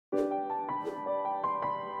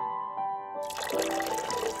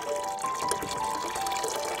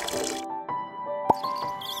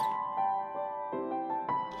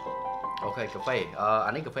ok cà phê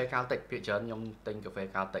anh ấy cà phê cao tịch phía trên nhung tinh cà phê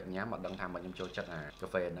cao tịch nhá mà đừng tham mà nhung cho chất cà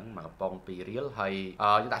phê nắng mà bông pì riết hay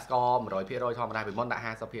chúng ta score mà rồi phía rồi thôi mà đây vì món đã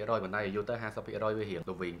 20 phía rồi bên này user 20 phía rồi với hiện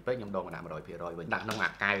tụ vì với nhung đồ mà làm rồi phía rồi với đặt nông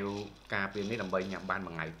ạc cay cà phê này làm bay nhằm ban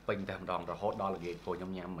bằng ngày pin thêm đòn rồi hốt đó là gì phôi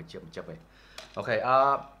nhung nhằm mà chậm về ok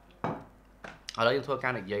ở đây thua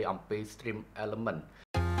ca này dây ông pi stream element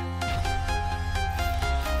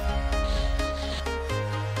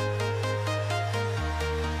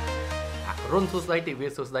รุ่นสุดใจทีวี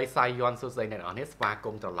สุดใจไซยอนสุดใจในอันนี้สปาค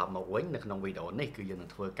มตลอดมาไว้ในขนมวิดีโอนี่คือยัง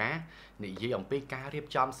ทัวร์ก้านี่ยี่องปีการเรียบ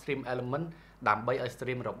จำสตรีมเอลิเมนต์ดำใบไอสต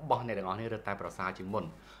รีมระบบในอันนี้เรื่องแต่ประสาจึงมุน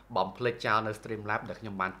บอมเพลย์จาวในสตรีมแลบเด็กย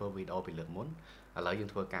มบานทัวร์วิดีโอไปเหลือมุนแล้วยัง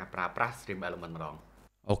ทัวร์การปราบปราสตรีมเอลิเมนต์มาลอง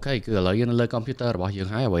โอเคคือแล้วยังเลยคอมพิวเตอร์บอกยัง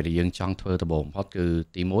ให้เอาไว้เดี๋ยวยังจังทัวร์ตะบงเพราะคือ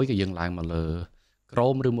ตีมวยก็ยังไล่มาเลย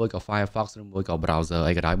Chrome หรือมวยกับ Firefox หรือมวยกับเบราว์เซอร์ไ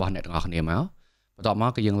อ้ก็ได้บอลในอันนี้มั้งต่อมา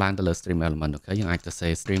ก็ยังไล่ตะเลย stream element โอเคยังอาจจะ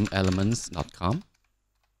say streamelements.com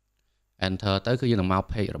enter tớiคือยังมา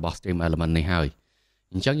เพจរបស់ stream element នេះហើយ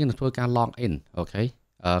អញ្ចឹងយើងនឹងធ្វើការ log in អូខេ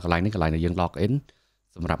កន្លែងនេះកន្លែងដែលយើង log in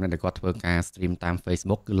សម្រាប់អ្នកដែលគាត់ធ្វើការ stream តាម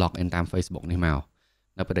Facebook គឺ log in តាម Facebook នេះមក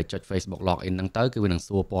នៅពេលដែលចុច Facebook log in ហ្នឹងទៅគឺវានឹង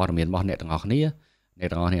សួរព័ត៌មានរបស់អ្នកទាំងអស់គ្នាអ្នក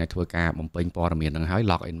ទាំងអស់គ្នាអាចធ្វើការបំពេញព័ត៌មានហ្នឹងហើយ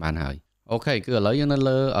log in បានហើយអូខេគឺឥឡូវយើងនៅ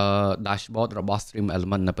លើ dashboard របស់ stream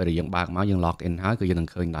element នៅពេលដែលយើងបើកមកយើង log in ហើយគឺយើងនឹង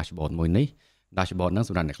ឃើញ dashboard មួយនេះ dashboard ហ្នឹងស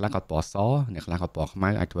ម្រាប់អ្នកខ្លះគាត់ពណ៌សអ្នកខ្លះគាត់ពណ៌ខ្មៅ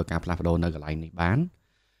អាចធ្វើការផ្លាស់ប្ដូរនៅកន្លែងនេះបាន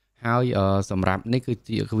ហើយសម្រាប់នេះ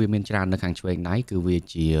គឺវាមានច្រើននៅខាងឆ្វេងដៃគឺវា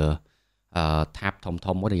ជា tab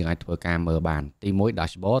ធំមួយដែលយើងអាចធ្វើការមើលបានទី1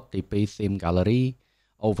 dashboard ទី2 theme gallery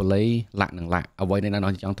overlay លាក់និងលាក់អ្វីដែលអ្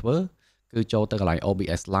នកចង់ធ្វើគឺចូលទៅកន្លែង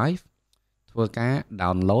OBS live ធ្វើការ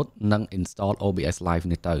download និង install OBS live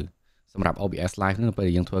នេះទៅសម្រាប់ OBS live នេះពេល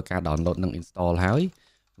យើងធ្វើការ download និង install ហើយ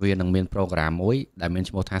វានឹងមាន program មួយដែលមាន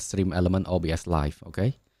ឈ្មោះថា streamelement OBS live អូខេ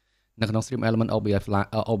នៅក្នុង stream element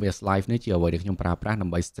OBS live នេះជាអ្វីដែលខ្ញុំប្រើប្រាស់ដើ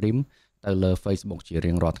ម្បី stream ទៅលើ Facebook ជា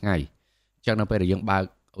រៀងរាល់ថ្ងៃអញ្ចឹងនៅពេលដែលយើងបើក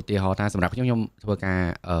ឧទាហរណ៍ថាសម្រាប់ខ្ញុំធ្វើការ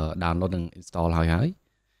download និង install ហើយ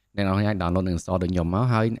អ្នកនរអាច download និង install ដូចខ្ញុំមក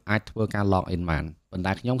ហើយអាចធ្វើការ log in បានប៉ុន្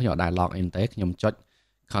តែខ្ញុំអត់ដែល log in ទេខ្ញុំចុច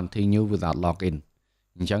continue without login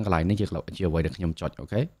អញ្ចឹងកន្លែងនេះជាអ្វីដែលខ្ញុំចុចអូ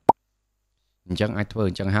ខេអញ្ចឹងអាចធ្វើ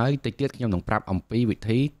អញ្ចឹងហើយតិចទៀតខ្ញុំនឹងប្រាប់អំពីវិ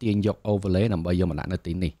ធីទាញយក overlay ដើម្បីយកមកដាក់នៅ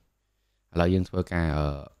ទីនេះឥឡូវយើងធ្វើការ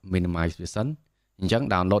minimize វាសិនអញ្ចឹង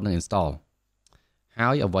download និង install ហើ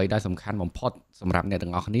យអ្វីដែលសំខាន់បំផុតសម្រាប់អ្នក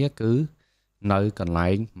ទាំងអស់គ្នាគឺនៅកន្លែ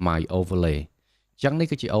ង my overlay អញ្ចឹងនេះ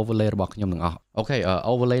គឺជា overlay របស់ខ្ញុំទាំងអស់អូខេ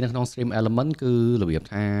overlay នៅក្នុង stream element គឺរបៀប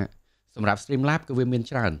ថាសម្រាប់ stream lab គឺវាមាន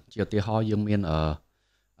ច្រើនជាឧទាហរណ៍យើងមាន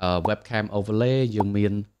webcam overlay យើងមា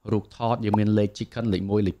នរូបថតយើងមានលេខ chicken លេខ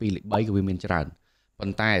1លេខ2លេខ3គឺវាមានច្រើនប៉ុ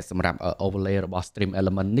ន្តែសម្រាប់ overlay របស់ stream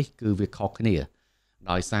element នេះគឺវាខុសគ្នា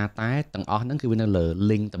ដោយសារតែទាំងអស់ហ្នឹងគឺវានៅលើ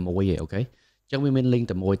link តែមួយឯងអូខេអញ្ចឹងវាមាន link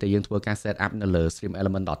តែមួយតែយើងធ្វើការ set up នៅលើ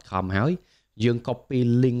streamelement.com ហើយយើង copy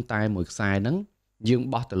link តែមួយខ្សែហ្នឹងយើង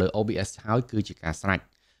បោះទៅលើ OBS ហើយគឺជាការស្រេច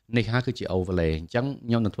នេះហើយគឺជា overlay អញ្ចឹង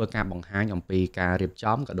ខ្ញុំនឹងធ្វើការបង្ហាញអំពីការរៀប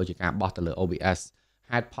ចំក៏ដូចជាការបោះទៅលើ OBS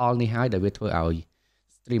ហេតុផលនេះហើយដែលវាធ្វើឲ្យ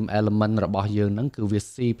stream element របស់យើងហ្នឹងគឺវា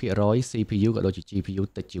C% CPU ក៏ដូចជា GPU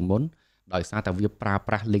តិចជាងមុនដោយសារតែវាប្រើ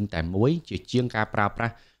ប្រាស់ link តែមួយជាជាងការប្រើប្រា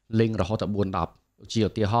ស់ link រហូតដល់4-10ជាឧ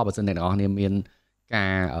ទាហរណ៍បើសិនអ្នកនរគ្នាមានកា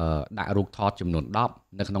រដាក់រូបថតចំនួន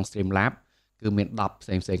10នៅក្នុង stream lab គឺមាន10ផ្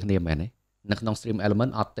សេងគ្នាមែនទេនៅក្នុង stream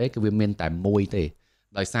element អត់ទេគឺវាមានតែមួយទេ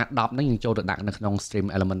ដោយសារ10ហ្នឹងយើងចូលទៅដាក់នៅក្នុង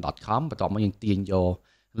streamelement.com បន្ទាប់មកយើងទាញយក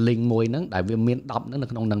link មួយហ្នឹងដែលវាមាន10ហ្នឹងនៅ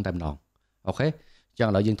ក្នុងហ្នឹងតែម្ដងអូខេអញ្ចឹង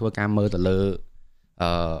ឥឡូវយើងធ្វើការមើលទៅលើ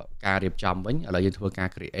ការរៀបចំវិញឥឡូវយើងធ្វើការ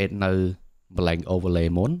create នៅ blank overlay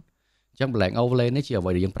មុនអញ្ចឹង blank overlay នេះជាអ្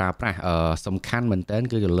វីដែលយើងប្រើប្រាស់សំខាន់មែនទែន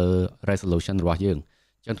គឺទៅលើ resolution របស់យើង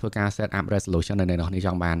អញ្ចឹងធ្វើការ set up resolution នៅនេះច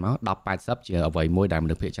ង់បានមក1080ជាអ្វីមួយដែលម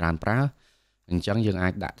នុស្សភាគច្រើនប្រើអញ្ចឹងយើងអា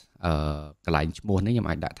ចដាក់កន្លែងឈ្មោះនេះខ្ញុំ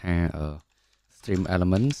អាចដាក់ថា stream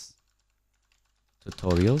elements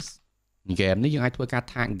tutorials game នេះយើងអាចធ្វើការ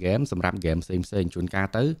tag game សម្រាប់ game ផ្សេងជួនកាល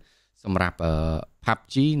ទៅសម្រាប់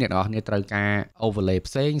PUBG អ្នកនរគ្នាត្រូវការ overlay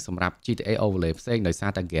ផ្សេងសម្រាប់ GTA overlay ផ្សេងដោយសា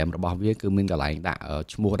រតែ game របស់វាគឺមានកន្លែងដាក់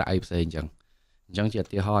ឈ្មោះដាក់អីផ្សេងអញ្ចឹងជាឧ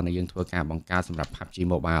ទាហរណ៍ដែលយើងធ្វើការបង្កើតសម្រាប់ PUBG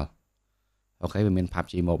Mobile អូខេវាមាន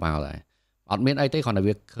PUBG Mobile ដែរអត់មានអីទេគ្រាន់តែ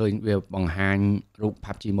វាឃើញវាបង្ហាញរូប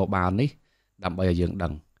PUBG Mobile នេះដើម្បីឲ្យយើងដឹ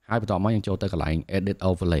ងហើយបន្ទាប់មកយើងចូលទៅកន្លែង edit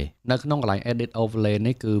overlay នៅក្នុងកន្លែង edit overlay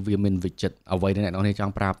នេះគឺវាមាន widget អ្វីដែលអ្នកនរគ្នាច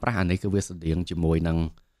ង់ប្រើប្រាស់អានេះគឺវាស្តៀងជាមួយនឹង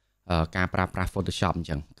ការប្រើប្រាស់ Photoshop អញ្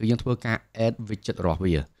ចឹងគឺយើងធ្វើការ add widget របស់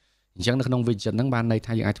វាអញ្ចឹងនៅក្នុង widget ហ្នឹងបានន័យ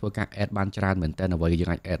ថាយើងអាចធ្វើការ add បានច្រើនមែនតើអ្វីយើង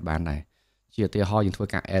អាច add បានដែរ ជាឧទាហរណ៍យើងធ្វើ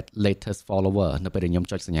ការ add latest follower នៅពេលដែលខ្ញុំ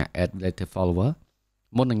ចុចសញ្ញា add latest follower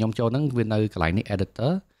មុននឹងខ្ញុំចូលហ្នឹងវានៅកន្លែងនេះ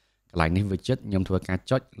editor កន្លែងនេះ widget ខ្ញុំធ្វើការ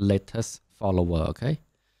ចុច latest follower អូខេ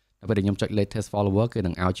ដល់ពេលដែលខ្ញុំចុច latest follower គឺ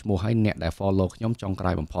នឹងឲ្យឈ្មោះឲ្យអ្នកដែល follow ខ្ញុំចុងក្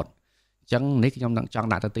រោយបំផុតអញ្ចឹងនេះខ្ញុំនឹងចង់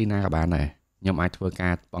ដាក់ទៅទីណាក៏បានដែរខ្ញុំអាចធ្វើកា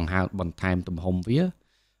របង្ហើបបន្ថែមទំហំវា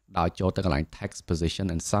ដោយចូលទៅកន្លែង text position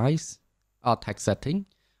and size text setting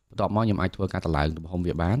បន្ទាប់មកខ្ញុំអាចធ្វើការតម្លើងទំហំ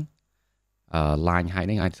វាបានline height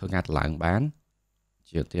នេះអាចធ្វើការតម្លើងបាន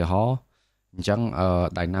ជាឧទាហរណ៍អញ្ចឹង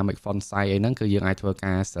dynamic font size អីហ្នឹងគឺយើងអាចធ្វើ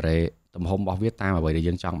ការសេរីទំហំរបស់វាតាមអ្វីដែល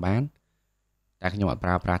យើងចង់បានតែខ្ញុំអត់ប្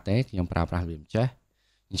រើប្រាស់ទេខ្ញុំប្រើប្រាស់វាមិនចេះ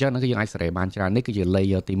អញ្ចឹងហ្នឹងគឺយើងអាចសេរីបានច្រើននេះគឺជា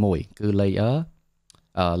layer ទី1គឺ layer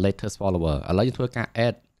latest follower ឥឡូវយើងធ្វើការ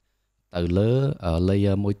add ទៅលើ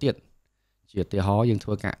layer មួយទៀតជាឧទាហរណ៍យើងធ្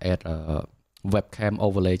វើការ add webcam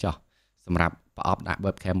overlay ចុះសម្រាប់ប្រអប់ដាក់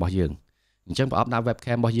webcam របស់យើងអញ្ចឹងប្រអប់ដាក់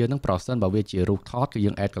webcam របស់យើងហ្នឹងប្រសិនបើវាជារូបថតគឺ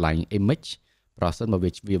យើង add កន្លែង image ប្រសិនបើវា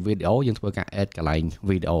video យើងធ្វើការ add កន្លែង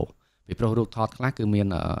video ពីព្រោះរូបថតខ្លះគឺមាន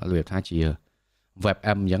របៀបថាជា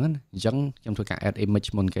webcam អញ្ចឹងខ្ញុំធ្វើការ add image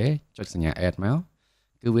មុនគេចុចសញ្ញា add មក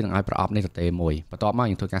គឺវានឹងឲ្យប្រអប់នេះទៅទេមួយបន្ទាប់មក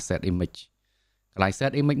យើងធ្វើការ set image កន្លែង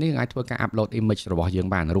set image នេះយើងអាចធ្វើការ upload image របស់យើង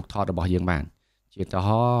បានរូបថតរបស់យើងបានជាឧទាហ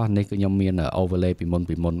រណ៍នេះគឺខ្ញុំមាន overlay ពីមុនម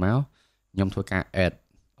កខ្ញុំធ្វើការ add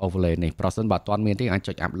overlay នេះប្រសិនបើអត់ទាន់មានទេអាច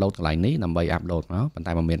ចុច upload កន្លែងនេះដើម្បី upload មកប៉ុន្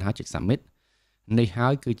តែបើមានហើយចុច submit នេះហើ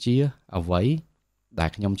យគឺជាអ្វីដែល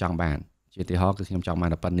ខ្ញុំចង់បានជាឧទាហរណ៍គឺខ្ញុំចង់បាន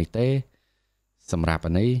តែប៉ុណ្្នេះទេសម្រាប់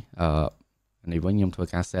នេះនេះវិញខ្ញុំធ្វើ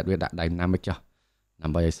ការ set វាដាក់ dynamic ចុះដើ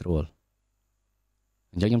ម្បីឲ្យស្រួល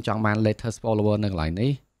អញ្ចឹងខ្ញុំចង់បាន latest follower នៅកន្លែង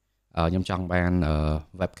នេះខ្ញុំចង់បាន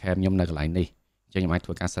webcam ខ្ញុំនៅកន្លែងនេះអញ្ចឹងខ្ញុំអាចធ្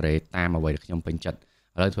វើការសេរីតាមអ្វីដែលខ្ញុំពេញចិត្ត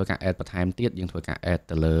ឥឡូវធ្វើការ add បន្ថែមទៀតយើងធ្វើការ add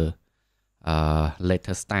ទៅលើ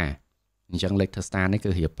latest star អញ្ចឹង latest star នេះគឺ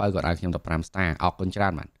រៀបបើក៏ឲ្យខ្ញុំ15 star អរគុណច្រើ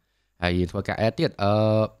នបាទហើយយើងធ្វើការ add ទៀត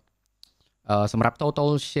សម្រាប់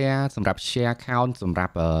total share សម្រាប់ share count សម្រា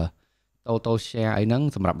ប់total share អីហ្នឹង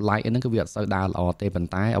សម្រាប់ like អីហ្នឹងគឺវាអត់សូវដើរល្អទេប៉ុន្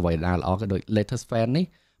តែអ្វីដែលដើរល្អគឺដូច latest fan នេះ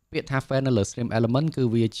ពាក្យថា fan នៅលើ stream element គឺ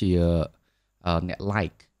វាជាអ្នក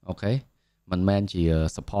like អូខេមិនមែនជា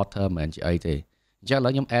supporter មិនមែនជាអីទេអញ្ចឹងឥឡូ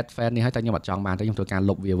វខ្ញុំ add fan នេះហើយតែខ្ញុំអត់ចង់បានទេខ្ញុំធ្វើការ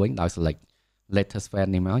លុបវាវិញដោយ select latest fan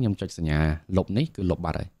នេះមកខ្ញុំចុចសញ្ញាលុបនេះគឺលុប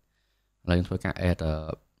បាត់ហើយឥឡូវខ្ញុំធ្វើការ add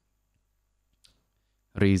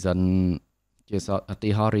reason ជាឧ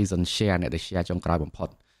ទាហរណ៍ reason share អ្នកដែល share ចុងក្រោយបំផុត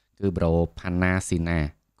គឺ bro Panna Sina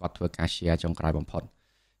គាត់ធ្វើការ share ចុងក្រោយបំផុត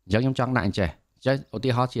អញ្ចឹងខ្ញុំចង់ដាក់អញ្ចេះឧ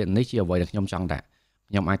ទាហរណ៍ជានេះជាអ្វីដែលខ្ញុំចង់ដាក់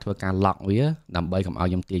ខ្ញុំអាចធ្វើការ lock វាដើម្បីកុំឲ្យ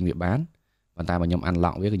ខ្ញុំទាញវាបានប៉ុន្តែបើខ្ញុំ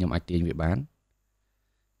unlock វាគឺខ្ញុំអាចទាញវាបាន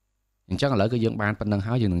អញ្ចឹងឥឡូវគឺយើងបានប៉ុណ្្នឹង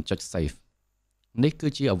ហើយយើងនឹងចុច save នេះគឺ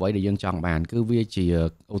ជាអ្វីដែលយើងចង់បានគឺវាជា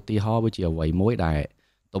ឧទាហរណ៍វាជាអ្វីមួយដែល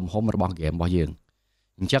ទំហំរបស់ game របស់យើង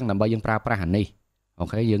អញ្ចឹងដើម្បីយើងប្រើប្រាស់អានេះអូ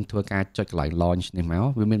ខេយើងធ្វើការចុចកន្លែង launch នេះមក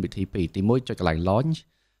វាមានវិធីពីរទី1ចុចកន្លែង launch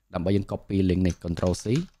ដើម្បីយើង copy link នេះ Ctrl C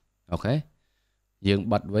អូខេយើង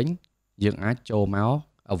បិទវិញយើងអាចចូលមក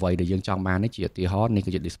អ្វីដែលយើងចង់បាននេះជាឧទាហរណ៍នេះគឺ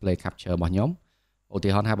ជា display capture របស់ខ្ញុំឧ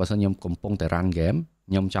ទាហរណ៍ថាបើសិនខ្ញុំកំពុងតែ run game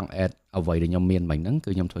ខ្ញុំចង់ add អ្វីដែលខ្ញុំមានមិញហ្នឹង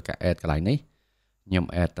គឺខ្ញុំធ្វើការ add កន្លែងនេះខ្ញុំ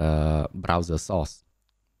add browser source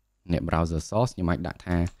នេះ browser source ខ្ញុំអាចដាក់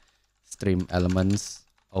ថា stream elements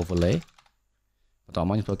overlay បន្ទាប់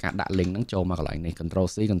មកខ្ញុំធ្វើការដាក់ link ហ្នឹងចូលមកកន្លែងនេះ Ctrl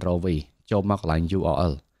C Ctrl V ចូលមកកន្លែង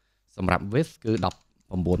URL សម្រាប់ width គឺ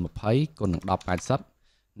1920 គុណនឹង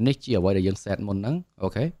1080នេះជាអ្វីដែលយើង set មុនហ្នឹងអូ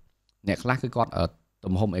ខេអ្នកខ្លះគឺគាត់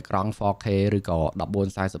ទំហំអេក្រង់ 4K ឬក៏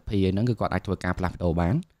 1440p អីហ្នឹងគឺគាត់អាចធ្វើការផ្លាស់ប្ដូរបា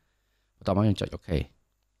នបន្ទាប់មកខ្ញុំចុច OK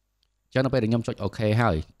អញ្ចឹងនៅពេលដែលខ្ញុំចុច OK ហើ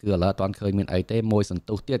យគឺឥឡូវអត់ទាន់ឃើញមានអីទេមួយសន្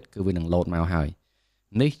ទុះទៀតគឺវានឹង load មកហើយ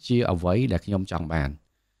នេះជាអ្វីដែលខ្ញុំចង់បាន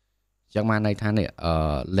អញ្ចឹងបានន័យថានេះ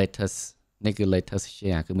latest នេះគឺ latest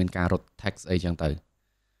share គឺមានការរត់ text អីចឹងទៅ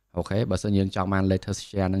អូខេបើសិនយើងចង់បាន latest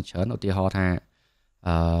share នឹងច្រើនឧទាហរណ៍ថា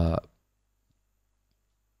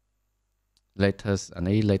latest អា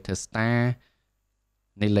នេះ latest star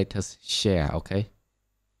នេះ latest share អូខេ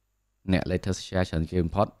អ្នក latest share ច្រើនគេ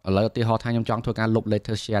បំផុតឥឡូវឧទាហរណ៍ថាខ្ញុំចង់ធ្វើការលុប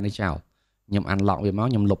latest share នេះចោលខ្ញុំ unlock វាមក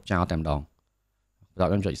ខ្ញុំលុបចោលតែម្ដងបន្ទាប់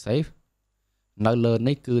ខ្ញុំចុច save នៅលើ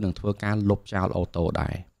នេះគឺនឹងធ្វើការលុបចោល auto ដែ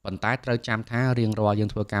រប៉ុន្តែត្រូវចាំថារៀងរាល់យើង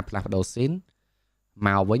ធ្វើការផ្លាស់ប្ដូរ scene ម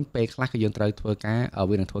កវិញពេលខ្លះគឺយើងត្រូវធ្វើការ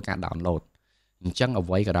វានឹងធ្វើការ download អញ្ចឹងអ្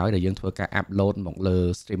វីក៏ដោយដែលយើងធ្វើការ upload មកលើ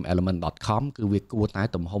streamelement.com គឺវាគួរតែ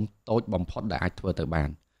ទំហំតូចបំផុតដែលអាចធ្វើទៅបាន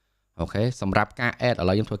អូខេសម្រាប់ការ add ឥ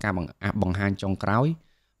ឡូវយើងធ្វើការបង្ហាញចុងក្រោយ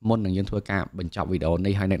មុននឹងយើងធ្វើការបញ្ចប់វីដេអូ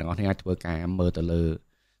នេះហើយអ្នកទាំងអស់គ្នាអាចធ្វើការមើលទៅលើ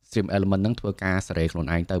stream element ហ្នឹងធ្វើការសេរីខ្លួន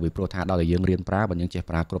ឯងទៅពីព្រោះថាដល់តែយើងរៀនប្រើបើយើងចេះ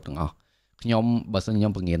ប្រើគ្រប់ទាំងអស់ខ្ញុំបើសិនខ្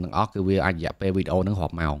ញុំបង្រៀនទាំងអស់គឺវាអាចរយៈពេលវីដេអូហ្នឹងរា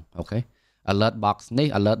ប់ម៉ោងអូខេ alert box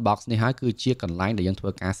នេះហើយគឺជាកន្លែងដែលយើងធ្វើ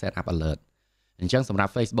ការ set up alert អញ្ចឹងសម្រា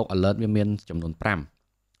ប់ Facebook alert វាមានចំនួន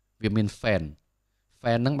5 វាមាន fan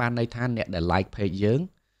ហ្នឹងបានន័យថាអ្នកដែល like page យើង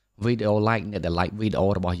video like អ្នកដែល like video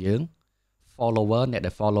របស់យើង follower អ្នក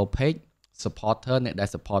ដែល follow page supporter អ្នកដែល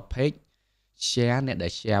support page share អ្នកដែ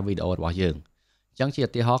ល share video របស់យើងអញ្ចឹងជាឧ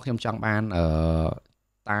ទាហរណ៍ខ្ញុំចង់បាន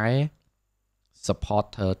តែ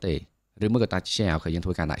supporter ទេឬមួយក៏តែ share គឺយើងធ្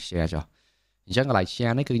វើការដាក់ share ចុះអញ្ចឹងកន្លែង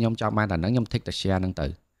share នេះគឺខ្ញុំចង់បានតែហ្នឹងខ្ញុំ tick តែ share ហ្នឹងទៅ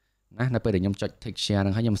ណានៅពេលដែលខ្ញុំចុច tick share ហ្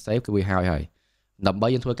នឹងហើយខ្ញុំ save គឺវាហើយដើម្បី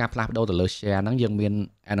យើងធ្វើការផ្លាស់ប្ដូរទៅលើ share ហ្នឹងយើងមាន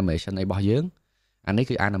animation អីរបស់យើងអានេះ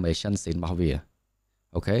គឺ animation scene របស់វា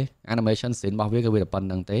អូខេ animation scene របស់វាគឺវាតែប៉ុណ្្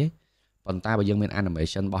នឹងទេប៉ុន្តែបើយើងមាន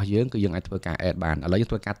animation របស់យើងគឺយើងអាចធ្វើការ add បានឥឡូវយើង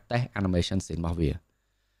ធ្វើការ test animation scene របស់វា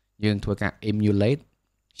យើងធ្វើការ emulate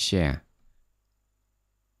share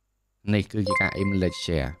នេះគឺជាការ emulate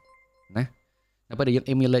share ណានៅពេលដែលយើង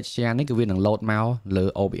emulate share នេះគឺវានឹង load មកលើ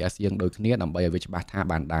OBS យើងដូចគ្នាដើម្បីឲ្យវាច្បាស់ថា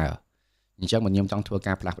បានដើរអញ្ចឹងបើខ្ញុំចង់ធ្វើ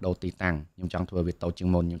ការផ្លាស់ប្ដូរទីតាំងខ្ញុំចង់ធ្វើវាតូចជាង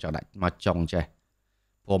មុនខ្ញុំចង់ដាក់មកចុងចេះ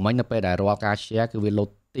ព្រោះមិញនៅពេលដែលរាល់ការ share គឺវា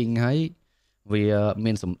loading ហើយវា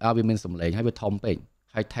មានសំឡេងហើយវាធំពេក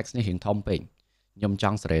ហើយ text នេះរៀងធំពេកខ្ញុំច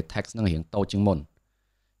ង់សេរី text នឹងរៀងតូចជាងមុន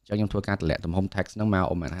អញ្ចឹងខ្ញុំធ្វើការតម្លាក់ទំហំ text នឹងមក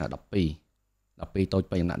អូមែនថា12តូចពេ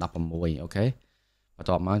កខ្ញុំដាក់16អូខេបន្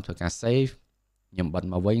ទាប់មកធ្វើការ save ខ្ញុំបិទ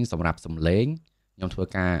មកវិញសម្រាប់សំឡេងខ្ញុំធ្វើ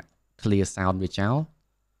ការ clear sound វាចោល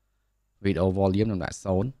video volume ខ្ញុំដាក់0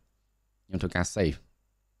ខ្ញុំធ្វើការ save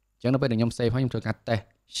អញ្ចឹងនៅពេលដែលខ្ញុំ save ហើយខ្ញុំធ្វើការ test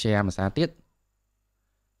share មួយសារទៀត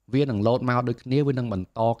វានឹង load មកដូចគ្នាវានឹងបន្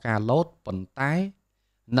តការ load ប៉ុន្តែ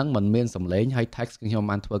នឹងមិនមានសំឡេងហើយ text គឺខ្ញុំ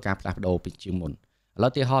បានធ្វើការផ្លាស់ប្ដូរពីជាងមុនឥឡូ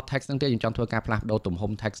វទីហោ text ហ្នឹងទៀតខ្ញុំចង់ធ្វើការផ្លាស់ប្ដូរទំ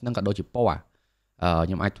ហំ text ហ្នឹងក៏ដូចជាពណ៌ខ្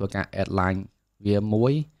ញុំអាចធ្វើការ add line វាមួ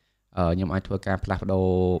យខ្ញុំអាចធ្វើការផ្លាស់ប្ដូរ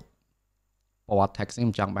ពណ៌ text នេះខ្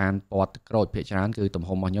ញុំចង់បានពណ៌ទឹកក្រូចភាគច្រើនគឺទំ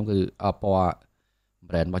ហំរបស់ខ្ញុំគឺពណ៌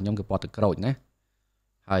brand របស់ខ្ញុំគឺពណ៌ទឹកក្រូចណា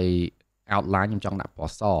ហើយ outline ខ្ញុំចង់ដាក់ព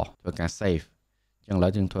ណ៌សធ្វើការ save អញ្ចឹងឥឡូ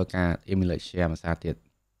វយើងធ្វើការ emulate share មួយសារទៀត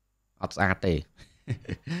អត់ស្អាតទេ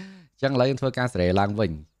អញ្ចឹងឥឡូវយើងធ្វើការសេរីឡើងវិ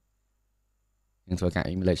ញយើងធ្វើការ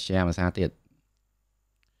emulate share មួយសារទៀត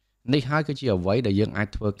នេះហើយគឺជាអ្វីដែលយើងអាច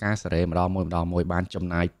ធ្វើការសេរីម្ដងមួយបានចំ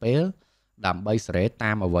ណាយពេលដើម្បីសេរី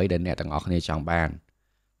តាមអ្វីដែលអ្នកទាំងអស់គ្នាចង់បាន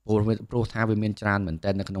ព្រោះថាវាមានច្រើនមែនទែ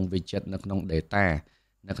ននៅក្នុង widget នៅក្នុង data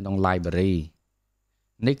នៅក្នុង library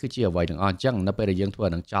នេះគឺជាអ្វីទាំងអស់អញ្ចឹងនៅពេលដែលយើងធ្វើ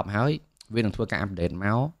នឹងចប់ហើយវានឹងធ្វើការ update ម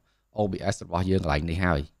ក OBS របស់យើងកន្លែងនេះ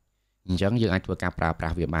ហើយអញ្ចឹងយើងអាចធ្វើការប្រើប្រា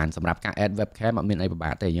ស់វាបានសម្រាប់ការ add webcam អត់មានអីពិបា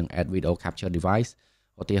កទេយើង add video capture device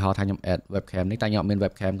ឧទាហរណ៍ថាខ្ញុំ add webcam នេះតែខ្ញុំអត់មាន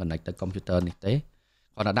webcam connect ទៅ computer នេះទេ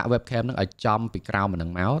គាត់ដាក់ webcam ហ្នឹងឲ្យចំពីក្រោមហ្នឹង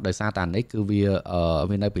មកដោយសារតែនេះគឺ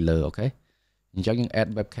វានៅពីលើអូខេអញ្ចឹងយើង add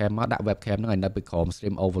webcam មកដាក់ webcam ហ្នឹងឲ្យនៅពីក្រោម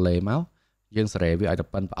stream overlay មកយើងសេរីវាឲ្យទៅ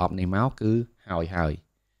ប៉ិនប្រអប់នេះមកគឺហើយ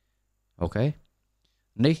អូខេ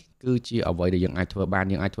នេះគឺជាអ្វីដែលយើងអាចធ្វើបាន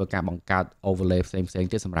យើងអាចធ្វើការបង្កើត overlay ផ្សេង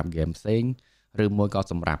ទៀតសម្រាប់ game ផ្សេងឬមួយក៏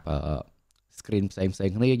សម្រាប់ screen ផ្សេង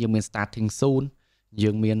គ្នាយើងមាន starting soon យើ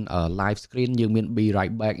ងមាន live screen យើងមាន be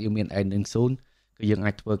right back យើងមាន ending soon គឺយើង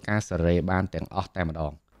អាចធ្វើការសេរីបានទាំងអស់តែម្ដ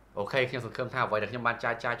ងអូខេខ្ញុំសង្ឃឹមថាអ្វីដែលខ្ញុំបាន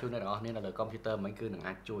ចែកចាយជូនអ្នកទាំងអស់គ្នានៅលើ computer មិញគឺនឹង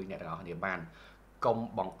អាចជួយអ្នកទាំងអស់គ្នាបានកុំ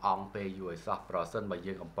បង្អង់ពេលយូរឲ្យសោះប្រសិនបើ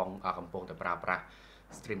យើងកំពុងតែប្រើប្រាស់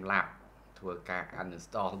streamlab ធ្វើការ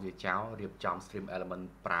uninstall វាចោលរៀបចំ stream element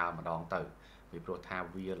ប្រើម្ដងទៅពីព្រោះថា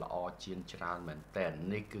វាល្អជាងច្រើនមែនតើ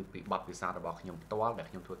នេះគឺពីបទពិសោធន៍របស់ខ្ញុំផ្ទាល់ដែល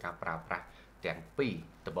ខ្ញុំធ្វើការប្រើប្រាស់ទាំងពីរ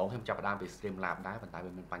ដំបូងខ្ញុំចាប់ផ្ដើមពី streamlab ដែរប៉ុន្តែ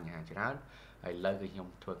វាមានបញ្ហាច្រើនហើយឥឡូវគឺខ្ញុំ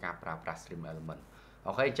ធ្វើការប្រើប្រាស់ stream element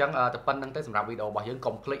អូខេអញ្ចឹងតែប៉ុណ្្នឹងទេសម្រាប់វីដេអូរបស់យើង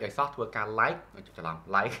កុំភ្លេចឲ្យសោះធ្វើការ like ច្រឡំ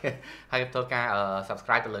like ហើយធ្វើការ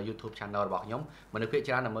subscribe ទៅលើ YouTube channel របស់ខ្ញុំមនុស្សភាគ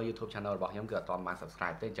ច្រើននៅមើល YouTube channel របស់ខ្ញុំគឺអត់ទាន់បាន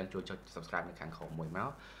subscribe ទេអញ្ចឹងជួយចុច subscribe នៅខាងក្រោមមួយមក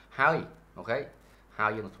ហើយអូខេហើ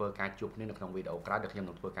យយើងនឹងធ្វើការជួបគ្នានៅក្នុងវីដេអូក្រោយដែលខ្ញុំ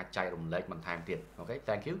នឹងធ្វើការចែករំលែកបន្ថែមទៀតអូខេ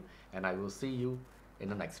thank you and I will see you in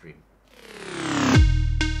the next stream